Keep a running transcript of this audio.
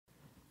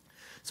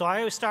So I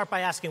always start by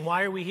asking,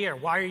 why are we here?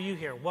 Why are you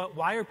here?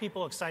 Why are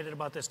people excited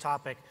about this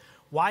topic?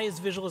 Why is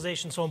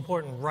visualization so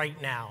important right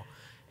now?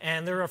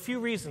 And there are a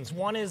few reasons.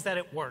 One is that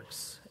it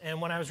works.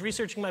 And when I was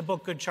researching my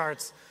book, Good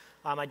Charts,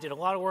 I did a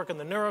lot of work on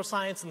the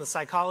neuroscience and the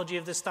psychology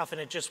of this stuff, and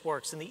it just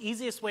works. And the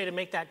easiest way to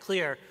make that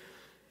clear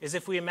is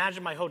if we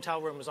imagine my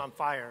hotel room is on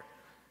fire,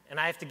 and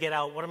I have to get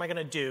out. What am I going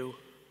to do?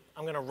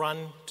 I'm going to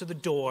run to the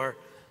door,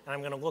 and I'm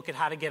going to look at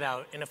how to get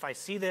out. And if I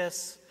see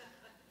this,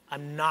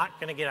 I'm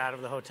not going to get out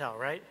of the hotel,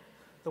 right?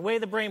 The way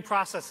the brain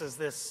processes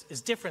this is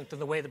different than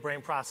the way the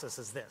brain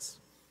processes this,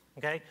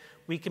 okay?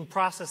 We can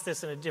process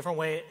this in a different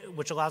way,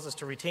 which allows us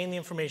to retain the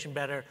information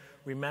better,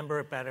 remember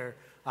it better,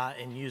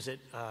 and use it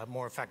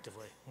more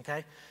effectively,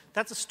 okay?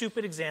 That's a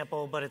stupid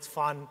example, but it's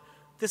fun.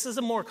 This is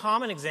a more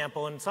common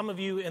example, and some of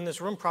you in this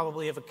room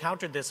probably have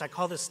encountered this. I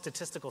call this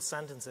statistical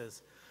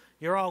sentences.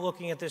 You're all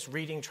looking at this,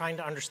 reading, trying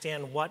to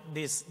understand what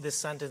this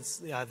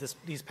sentence,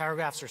 these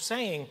paragraphs are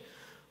saying,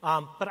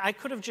 but I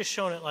could have just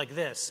shown it like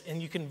this,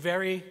 and you can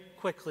very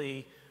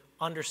quickly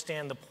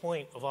understand the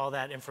point of all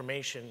that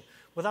information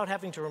without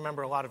having to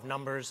remember a lot of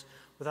numbers,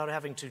 without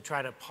having to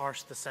try to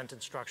parse the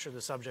sentence structure,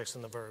 the subjects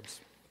and the verbs.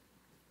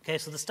 Okay,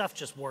 so the stuff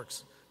just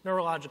works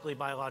neurologically,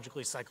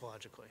 biologically,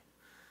 psychologically.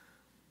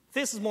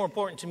 This is more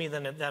important to me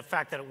than the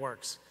fact that it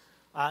works.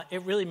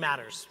 It really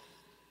matters.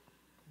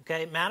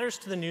 Okay, it matters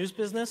to the news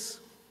business,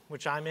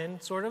 which I'm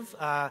in, sort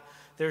of.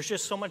 There's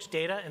just so much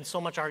data and so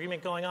much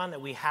argument going on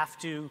that we have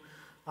to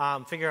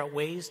figure out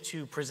ways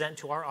to present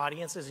to our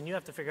audiences, and you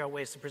have to figure out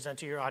ways to present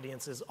to your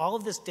audiences all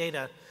of this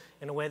data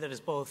in a way that is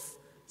both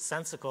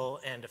sensical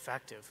and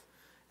effective.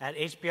 At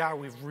HBR,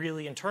 we've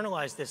really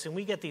internalized this, and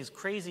we get these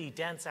crazy,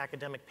 dense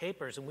academic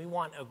papers, and we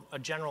want a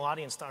general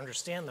audience to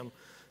understand them.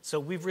 So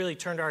we've really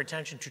turned our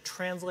attention to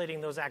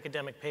translating those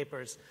academic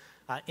papers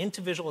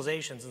into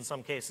visualizations in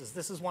some cases.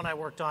 This is one I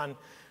worked on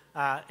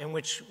in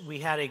which we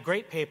had a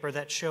great paper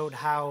that showed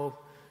how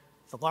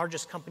the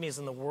largest companies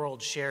in the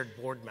world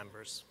shared board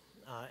members.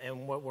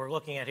 And what we're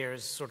looking at here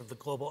is sort of the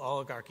global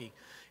oligarchy.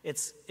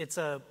 It's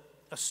a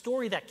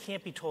story that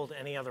can't be told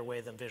any other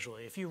way than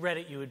visually. If you read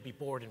it, you would be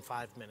bored in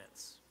 5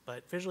 minutes.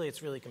 But visually,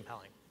 it's really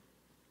compelling.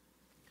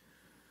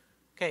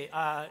 Okay,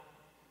 I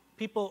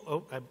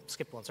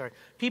skipped one, sorry.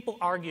 People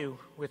argue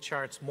with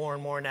charts more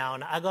and more now,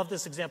 and I love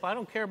this example. I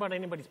don't care about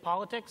anybody's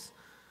politics,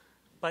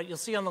 but you'll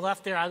see on the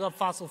left there, I love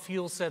fossil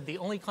fuels said the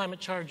only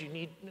climate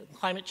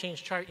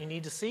change chart you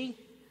need to see,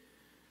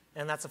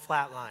 and that's a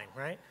flat line,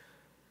 right?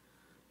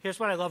 Here's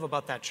what I love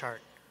about that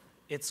chart.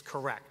 It's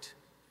correct.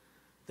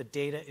 The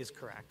data is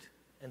correct.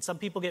 And some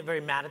people get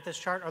very mad at this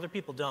chart, other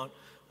people don't.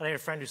 But I had a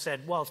friend who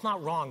said, well, it's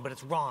not wrong, but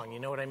it's wrong, you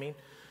know what I mean?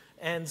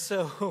 And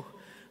so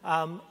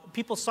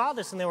people saw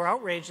this and they were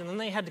outraged, and then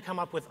they had to come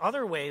up with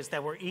other ways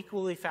that were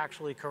equally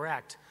factually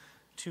correct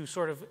to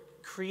sort of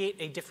create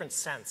a different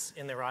sense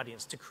in their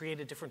audience, to create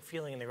a different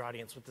feeling in their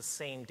audience with the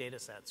same data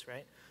sets,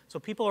 right? So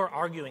people are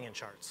arguing in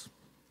charts.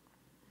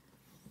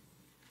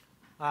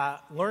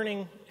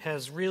 Learning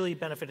has really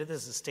benefited,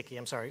 this is sticky,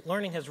 I'm sorry.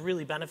 Learning has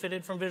really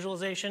benefited from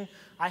visualization.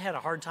 I had a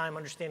hard time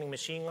understanding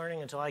machine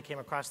learning until I came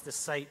across this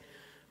site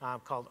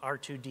called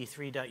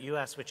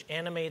r2d3.us, which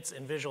animates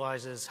and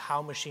visualizes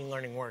how machine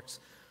learning works.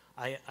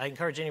 I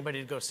encourage anybody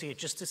to go see it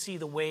just to see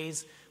the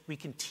ways we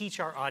can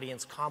teach our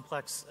audience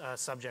complex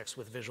subjects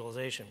with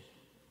visualization.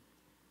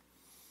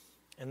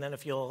 And then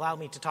if you'll allow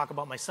me to talk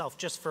about myself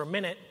just for a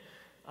minute,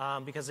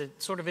 because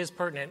it sort of is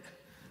pertinent,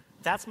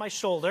 that's my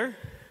shoulder.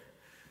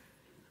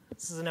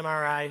 This is an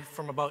MRI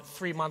from about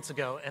 3 months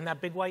ago, and that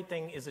big white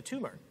thing is a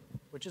tumor,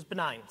 which is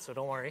benign, so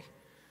don't worry.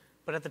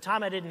 But at the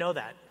time, I didn't know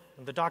that.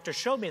 And the doctor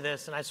showed me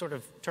this, and I sort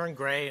of turned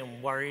gray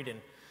and worried, and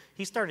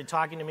he started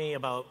talking to me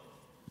about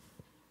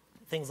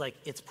things like,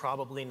 it's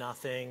probably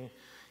nothing.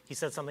 He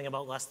said something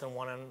about less than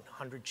 1 in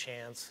 100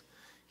 chance.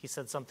 He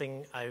said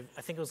something, I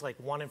think it was like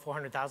 1 in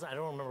 400,000. I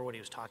don't remember what he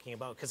was talking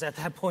about, because at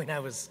that point, I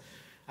was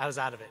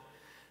out of it.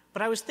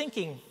 But I was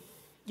thinking,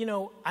 you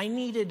know, I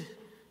needed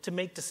to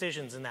make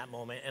decisions in that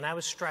moment, and I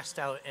was stressed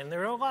out. And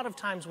there are a lot of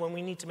times when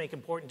we need to make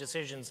important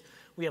decisions.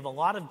 We have a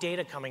lot of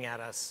data coming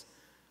at us,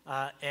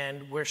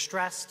 and we're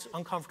stressed,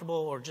 uncomfortable,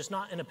 or just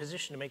not in a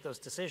position to make those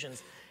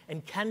decisions.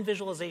 And can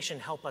visualization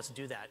help us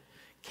do that?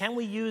 Can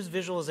we use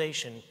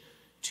visualization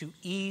to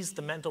ease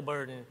the mental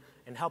burden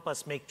and help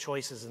us make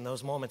choices in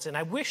those moments? And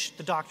I wish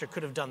the doctor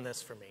could have done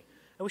this for me.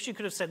 I wish he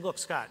could have said, look,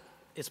 Scott,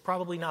 it's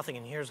probably nothing,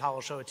 and here's how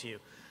I'll show it to you.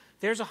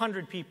 There's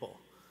 100 people.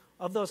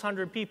 Of those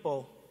 100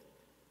 people,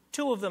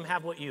 2 of them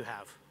have what you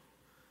have.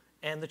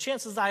 And the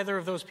chances either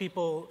of those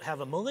people have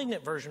a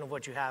malignant version of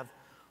what you have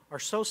are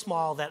so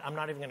small that I'm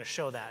not even going to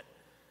show that.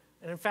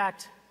 And in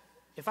fact,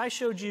 if I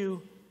showed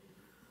you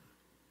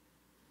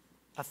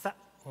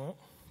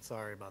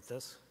sorry about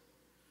this.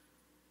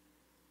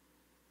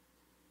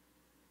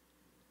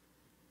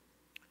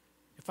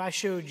 If I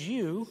showed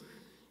you,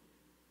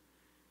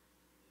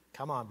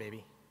 come on,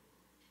 baby.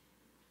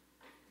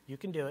 You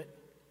can do it.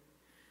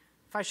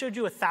 If I showed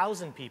you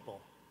 1,000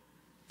 people,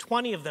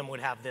 20 of them would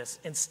have this,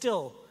 and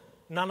still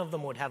none of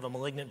them would have a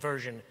malignant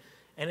version.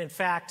 And in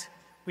fact,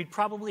 we'd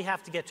probably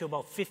have to get to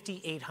about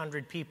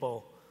 5,800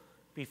 people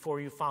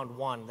before you found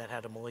one that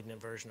had a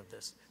malignant version of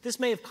this. This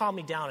may have calmed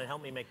me down and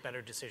helped me make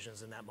better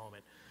decisions in that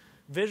moment.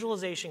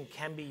 Visualization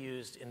can be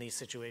used in these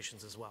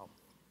situations as well.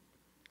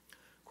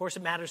 Of course,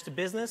 it matters to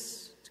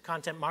business, to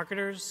content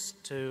marketers,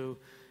 to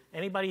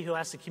anybody who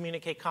has to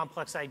communicate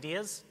complex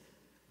ideas.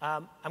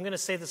 I'm going to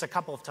say this a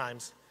couple of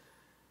times.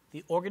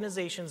 The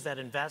organizations that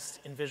invest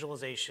in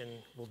visualization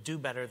will do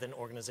better than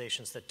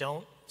organizations that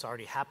don't. It's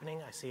already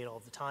happening. I see it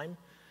all the time.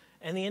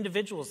 And the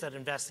individuals that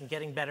invest in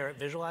getting better at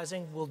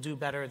visualizing will do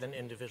better than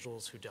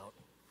individuals who don't.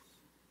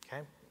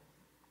 Okay?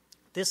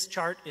 This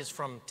chart is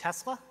from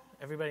Tesla.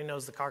 Everybody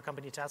knows the car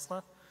company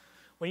Tesla.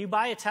 When you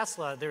buy a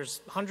Tesla,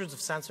 there's hundreds of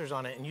sensors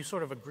on it, and you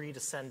sort of agree to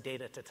send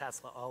data to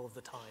Tesla all of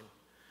the time.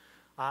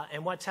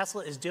 And what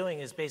Tesla is doing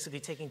is basically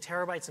taking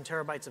terabytes and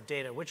terabytes of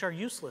data, which are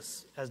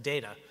useless as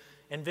data,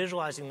 and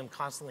visualizing them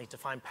constantly to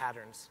find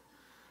patterns.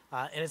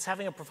 And it's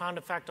having a profound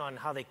effect on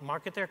how they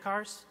market their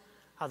cars,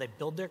 how they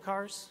build their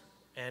cars,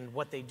 and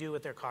what they do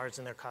with their cars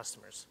and their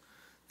customers.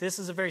 This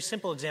is a very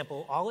simple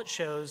example. All it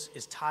shows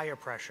is tire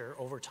pressure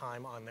over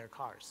time on their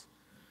cars,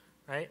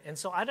 right? And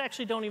so I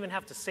actually don't even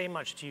have to say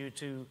much to you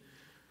to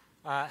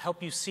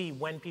help you see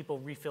when people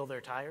refill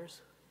their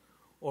tires,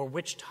 or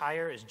which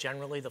tire is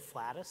generally the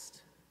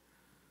flattest,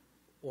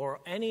 or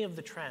any of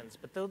the trends.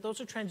 But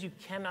those are trends you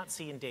cannot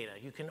see in data.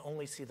 You can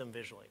only see them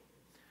visually.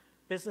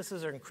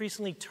 Businesses are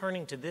increasingly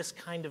turning to this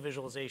kind of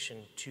visualization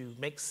to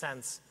make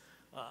sense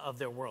of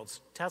their worlds.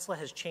 Tesla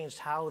has changed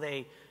how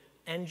they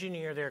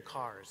engineer their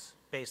cars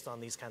based on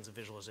these kinds of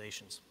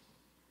visualizations.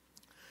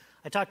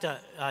 I talked to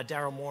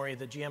Daryl Morey,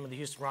 the GM of the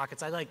Houston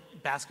Rockets. I like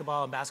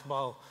basketball, and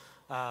basketball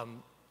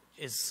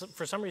is,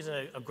 for some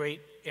reason, a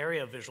great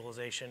area of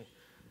visualization.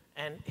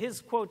 And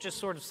his quote just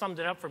sort of summed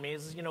it up for me.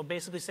 Is,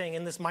 basically saying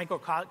in this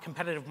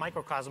competitive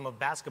microcosm of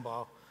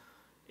basketball,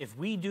 if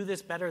we do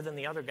this better than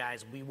the other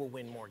guys, we will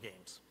win more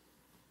games.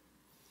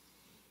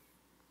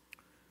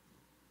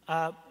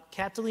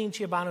 Catalin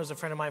Ciabano is a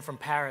friend of mine from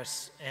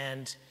Paris,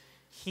 and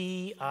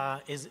he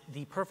is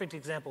the perfect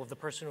example of the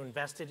person who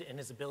invested in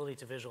his ability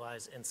to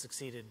visualize and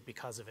succeeded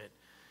because of it.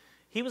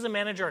 He was a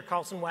manager at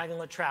Carlson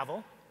Wagonlit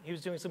Travel. He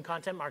was doing some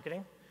content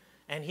marketing,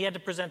 and he had to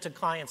present to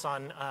clients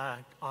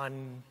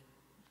on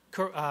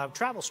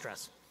travel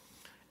stress.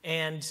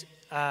 And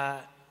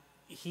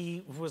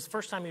he was the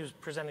first time he was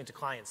presenting to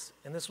clients.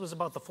 And this was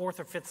about the fourth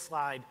or fifth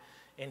slide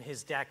in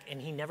his deck, and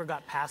he never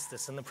got past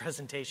this in the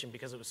presentation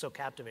because it was so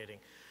captivating.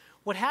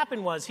 What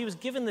happened was he was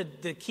given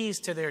the keys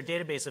to their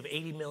database of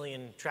 80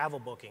 million travel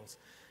bookings.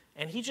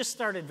 And he just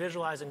started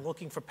visualizing,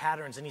 looking for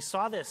patterns. And he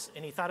saw this,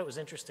 and he thought it was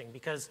interesting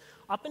because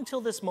up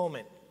until this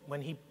moment,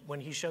 when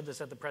he showed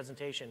this at the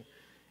presentation,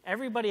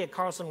 everybody at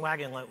Carlson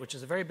Wagonlit, which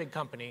is a very big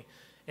company,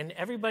 and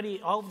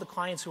all of the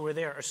clients who were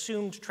there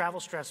assumed travel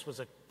stress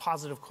was a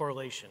positive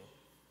correlation.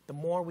 The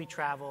more we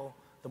travel,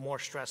 the more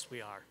stressed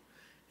we are.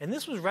 And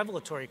this was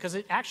revelatory because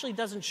it actually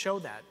doesn't show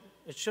that.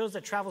 It shows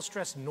that travel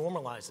stress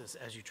normalizes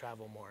as you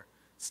travel more.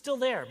 It's still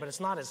there, but it's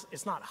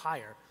not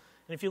higher.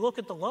 And if you look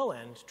at the low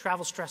end,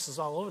 travel stress is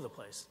all over the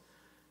place.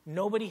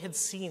 Nobody had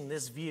seen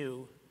this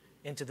view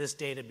into this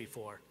data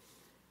before.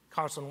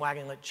 Carlson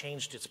Wagonlit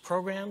changed its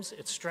programs,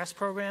 its stress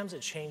programs.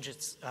 It changed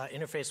its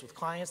interface with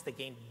clients. They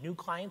gained new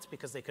clients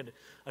because they could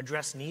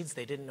address needs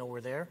they didn't know were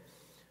there.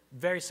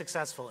 Very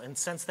successful. And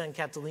since then,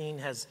 Catalin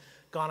has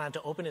gone on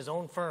to open his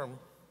own firm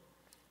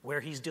where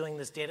he's doing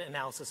this data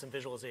analysis and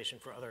visualization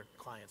for other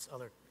clients,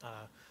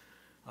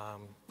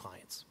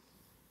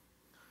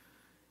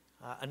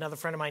 Another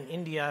friend of mine in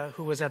India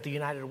who was at the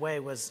United Way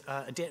was,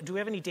 do we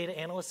have any data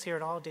analysts here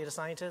at all, data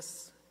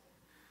scientists?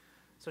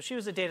 So she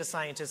was a data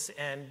scientist,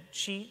 and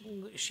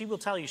she will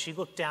tell you, she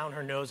looked down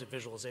her nose at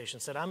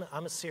visualization, said, I'm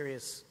a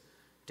serious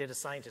data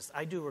scientist.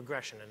 I do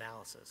regression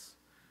analysis.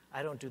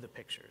 I don't do the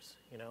pictures,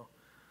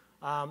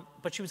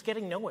 But she was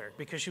getting nowhere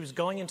because she was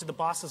going into the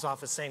boss's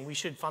office saying, we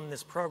should fund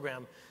this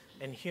program,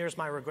 and here's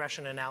my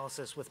regression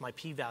analysis with my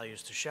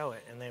p-values to show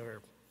it. And they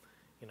were,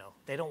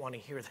 they don't want to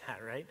hear that,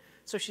 right?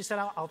 So she said,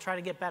 I'll try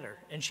to get better.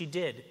 And she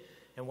did.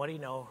 And what do you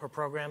know? Her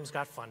programs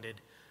got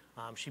funded.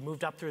 She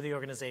moved up through the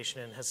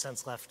organization and has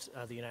since left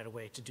the United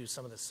Way to do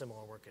some of the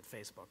similar work at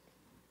Facebook.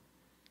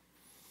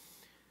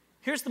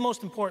 Here's the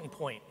most important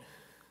point.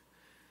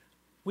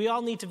 We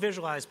all need to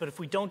visualize, but if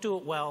we don't do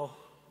it well,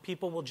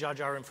 people will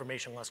judge our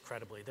information less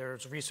credibly.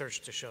 There's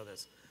research to show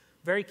this.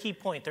 Very key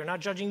point. They're not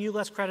judging you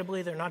less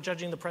credibly. They're not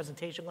judging the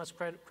presentation less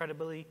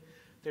credibly.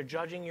 They're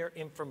judging your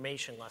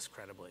information less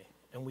credibly.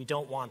 And we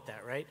don't want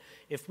that, right?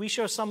 If we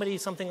show somebody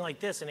something like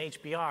this in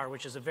HBR,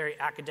 which is a very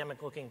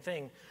academic-looking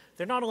thing,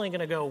 they're not only going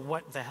to go,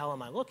 what the hell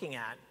am I looking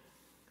at?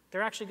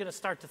 They're actually going to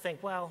start to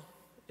think, well,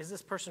 is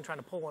this person trying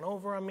to pull one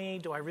over on me?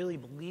 Do I really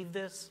believe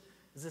this?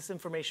 Is this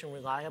information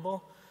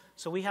reliable?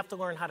 So we have to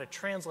learn how to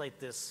translate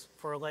this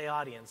for a lay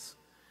audience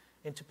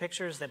into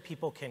pictures that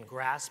people can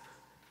grasp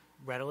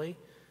readily,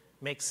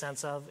 make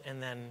sense of,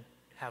 and then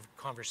have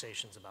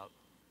conversations about.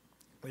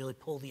 Really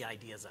pull the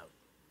ideas out.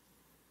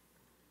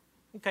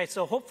 Okay,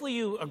 so hopefully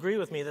you agree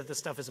with me that this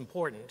stuff is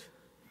important.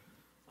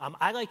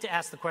 I like to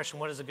ask the question,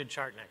 what is a good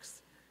chart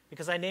next?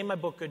 because I named my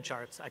book Good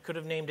Charts. I could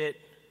have named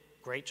it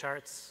Great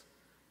Charts,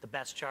 The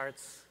Best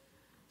Charts,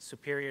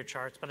 Superior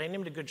Charts, but I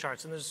named it Good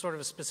Charts, and there's sort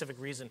of a specific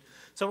reason.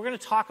 So we're going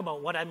to talk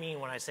about what I mean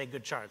when I say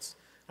good charts.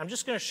 I'm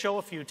just going to show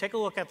a few. Take a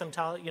look at them.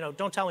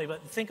 Don't tell me,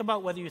 but think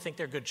about whether you think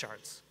they're good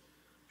charts.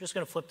 I'm just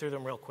going to flip through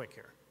them real quick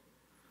here.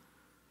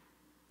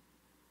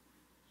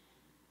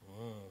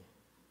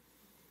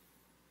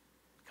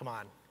 Come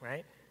on,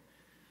 right?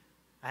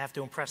 I have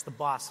to impress the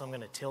boss, so I'm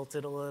going to tilt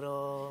it a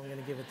little. I'm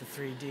going to give it the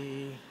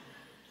 3D.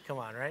 Come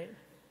on, right?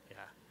 Yeah.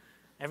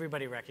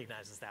 Everybody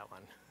recognizes that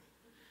one.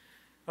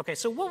 Okay,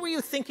 so what were you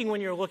thinking when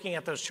you're looking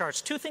at those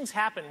charts? Two things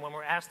happen when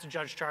we're asked to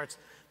judge charts.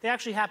 They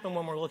actually happen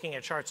when we're looking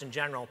at charts in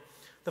general.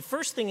 The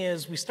first thing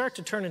is we start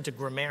to turn into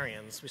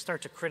grammarians. We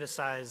start to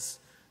criticize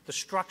the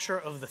structure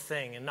of the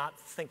thing and not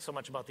think so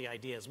much about the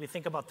ideas. We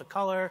think about the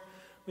color.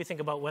 We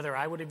think about whether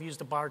I would have used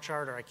a bar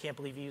chart, or I can't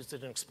believe you used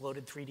an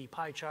exploded 3D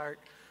pie chart.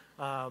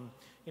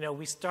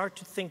 We start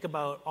to think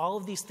about all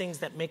of these things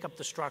that make up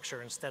the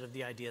structure instead of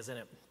the ideas in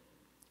it.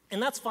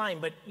 And that's fine,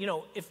 but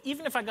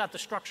even if I got the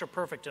structure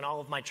perfect in all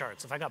of my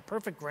charts, if I got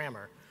perfect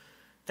grammar,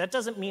 that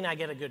doesn't mean I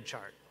get a good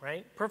chart,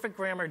 right? Perfect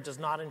grammar does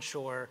not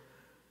ensure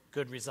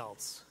good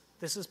results.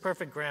 This is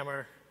perfect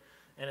grammar,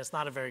 and it's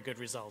not a very good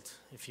result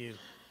if you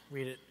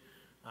read it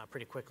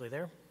pretty quickly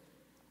there.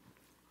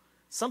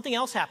 Something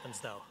else happens,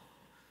 though.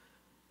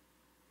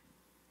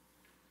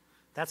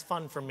 That's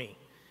fun for me,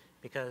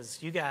 because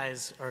you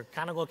guys are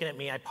kind of looking at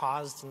me. I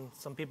paused, and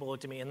some people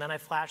looked at me, and then I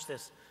flashed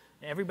this,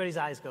 and everybody's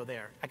eyes go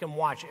there. I can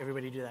watch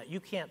everybody do that. You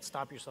can't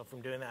stop yourself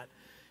from doing that.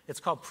 It's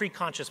called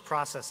preconscious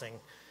processing.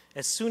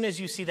 As soon as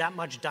you see that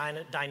much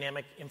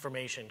dynamic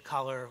information,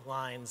 color,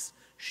 lines,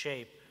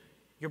 shape,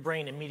 your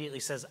brain immediately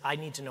says, I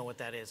need to know what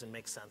that is, and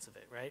makes sense of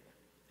it, right?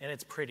 And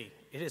it's pretty.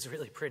 It is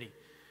really pretty.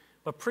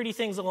 But pretty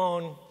things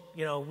alone,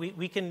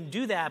 we can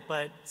do that,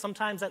 but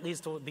sometimes that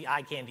leads to the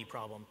eye candy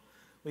problem.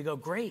 We go,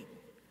 great,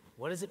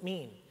 what does it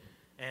mean?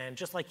 And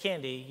just like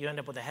candy, you end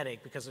up with a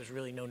headache because there's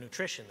really no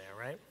nutrition there,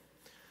 right?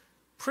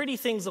 Pretty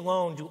things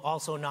alone do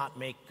also not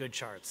make good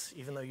charts,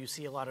 even though you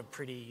see a lot of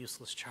pretty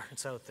useless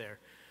charts out there.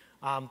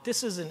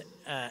 This is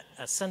a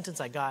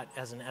sentence I got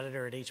as an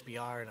editor at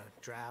HBR in a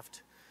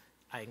draft.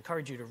 I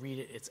encourage you to read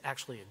it. It's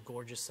actually a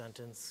gorgeous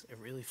sentence. It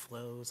really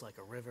flows like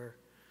a river.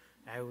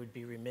 I would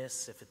be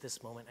remiss if at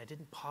this moment I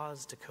didn't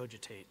pause to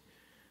cogitate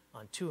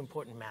on two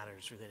important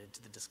matters related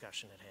to the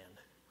discussion at hand.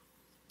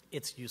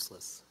 It's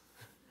useless.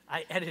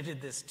 I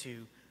edited this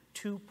to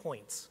 2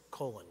 points,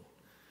 colon.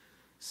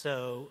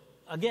 So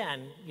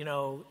again,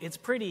 it's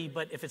pretty,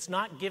 but if it's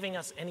not giving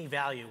us any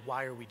value,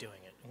 why are we doing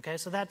it? Okay,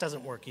 so that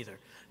doesn't work either.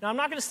 Now, I'm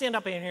not going to stand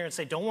up in here and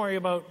say, don't worry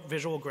about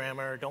visual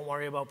grammar, don't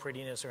worry about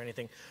prettiness or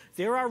anything.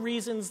 There are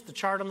reasons the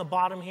chart on the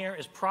bottom here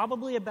is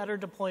probably a better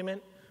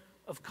deployment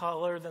of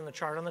color than the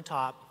chart on the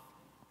top.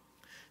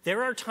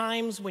 There are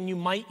times when you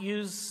might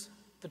use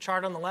the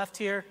chart on the left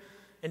here,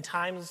 and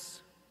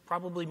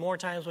probably more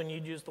times when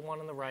you'd use the one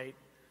on the right.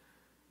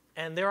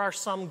 And there are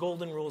some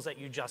golden rules that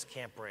you just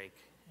can't break.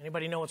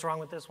 Anybody know what's wrong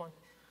with this one?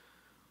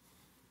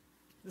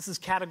 This is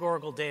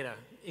categorical data.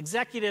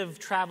 Executive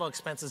travel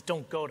expenses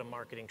don't go to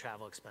marketing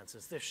travel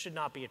expenses. There should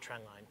not be a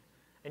trend line.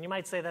 And you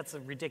might say that's a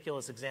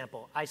ridiculous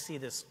example. I see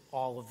this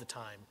all of the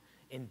time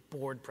in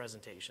board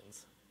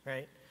presentations,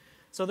 right?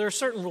 So there are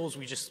certain rules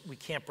we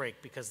can't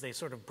break because they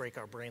sort of break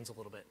our brains a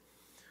little bit.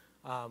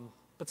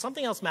 But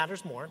something else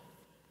matters more.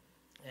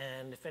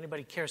 And if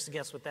anybody cares to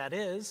guess what that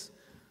is,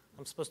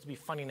 I'm supposed to be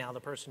funny now. The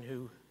person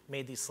who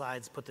made these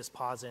slides put this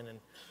pause in, and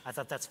I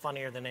thought that's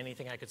funnier than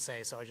anything I could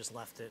say, so I just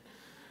left it.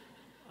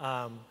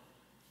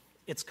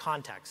 It's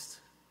context.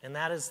 And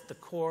that is the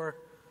core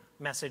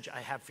message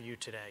I have for you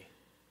today.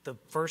 The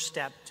first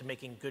step to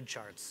making good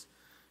charts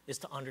is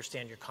to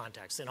understand your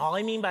context. And all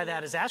I mean by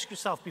that is ask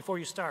yourself before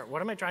you start,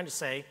 what am I trying to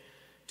say,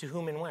 to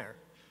whom and where?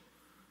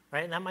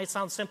 Right? And that might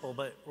sound simple,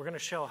 but we're going to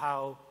show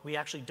how we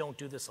actually don't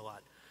do this a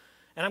lot.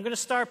 And I'm going to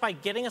start by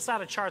getting us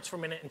out of charts for a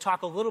minute and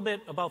talk a little bit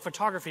about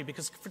photography,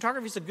 because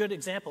photography is a good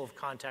example of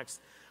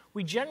context.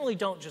 We generally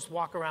don't just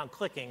walk around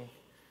clicking.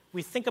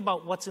 We think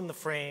about what's in the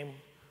frame.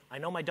 I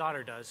know my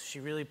daughter does.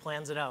 She really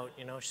plans it out.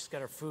 She's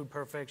got her food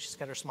perfect. She's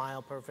got her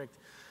smile perfect.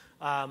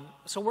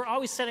 So we're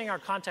always setting our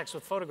context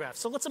with photographs.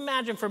 So let's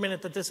imagine for a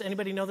minute that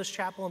anybody know this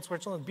chapel in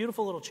Switzerland?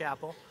 Beautiful little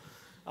chapel.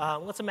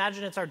 Let's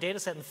imagine it's our data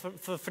set, and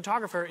the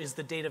photographer is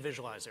the data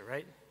visualizer,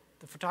 right?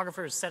 The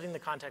photographer is setting the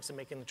context and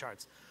making the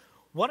charts.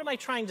 What am I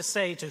trying to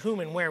say to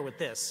whom and where with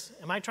this?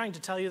 Am I trying to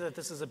tell you that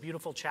this is a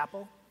beautiful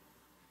chapel?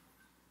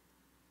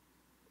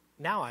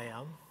 Now I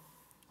am,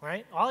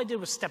 right? All I did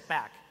was step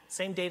back,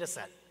 same data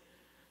set,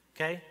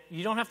 okay?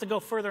 You don't have to go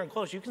further and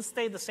close. You can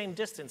stay the same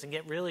distance and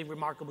get really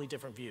remarkably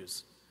different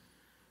views,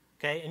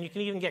 okay? And you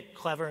can even get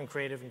clever and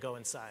creative and go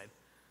inside.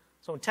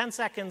 So in 10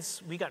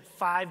 seconds, we got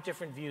 5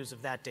 different views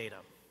of that data.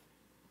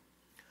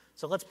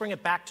 So let's bring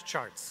it back to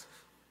charts.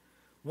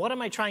 What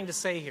am I trying to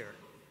say here?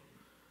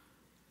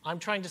 I'm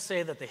trying to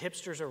say that the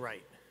hipsters are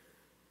right.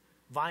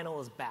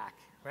 Vinyl is back,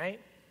 right?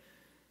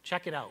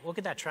 Check it out. Look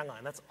at that trend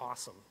line. That's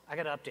awesome. I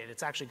got to update it.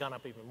 It's actually gone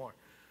up even more.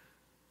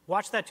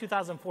 Watch that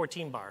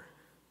 2014 bar.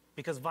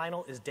 because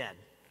vinyl is dead.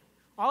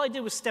 All I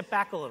did was step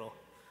back a little,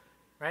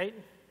 right?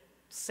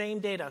 Same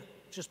data,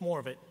 just more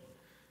of it,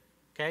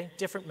 okay?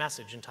 Different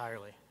message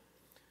entirely.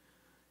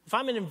 If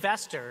I'm an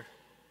investor,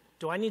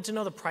 do I need to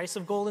know the price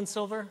of gold and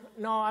silver?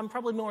 No, I'm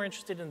probably more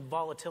interested in the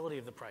volatility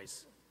of the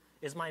price.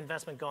 Is my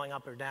investment going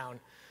up or down?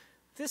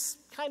 This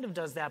kind of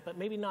does that, but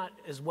maybe not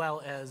as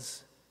well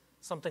as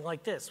something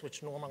like this,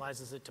 which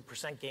normalizes it to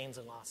percent gains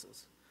and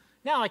losses.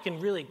 Now I can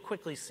really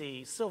quickly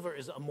see silver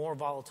is a more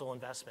volatile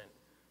investment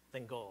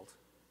than gold,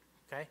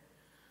 okay?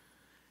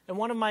 And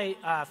one of my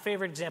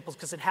favorite examples,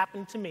 because it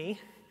happened to me,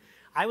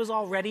 I was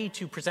all ready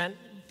to present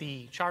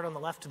the chart on the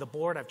left to the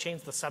board. I've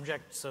changed the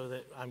subject so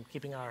that I'm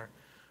keeping our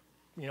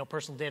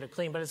personal data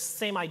clean, but it's the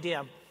same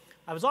idea.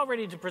 I was all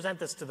ready to present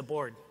this to the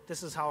board.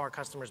 This is how our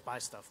customers buy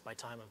stuff, by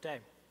time of day.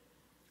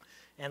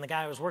 And the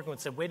guy I was working with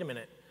said, wait a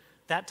minute,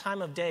 that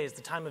time of day is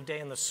the time of day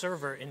in the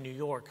server in New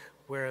York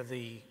where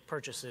the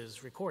purchase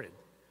is recorded.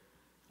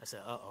 I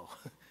said, uh-oh.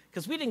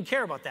 Because we didn't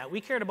care about that. We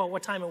cared about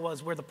what time it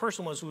was where the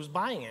person was who was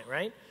buying it,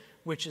 right?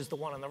 Which is the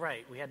one on the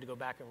right. We had to go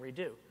back and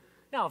redo.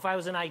 Now, if I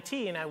was in IT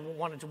and I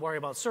wanted to worry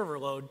about server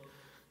load,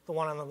 the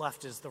one on the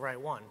left is the right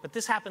one. But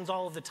this happens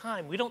all of the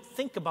time. We don't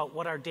think about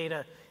what our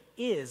data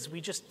is.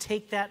 We just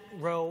take that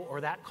row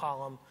or that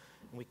column,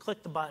 and we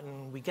click the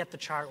button, we get the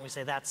chart, and we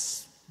say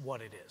that's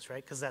what it is,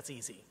 right? Because that's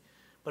easy.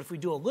 But if we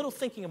do a little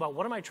thinking about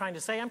what am I trying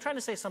to say, I'm trying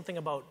to say something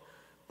about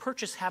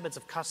purchase habits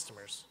of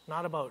customers,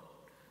 not about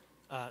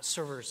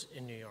servers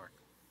in New York,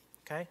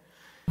 okay?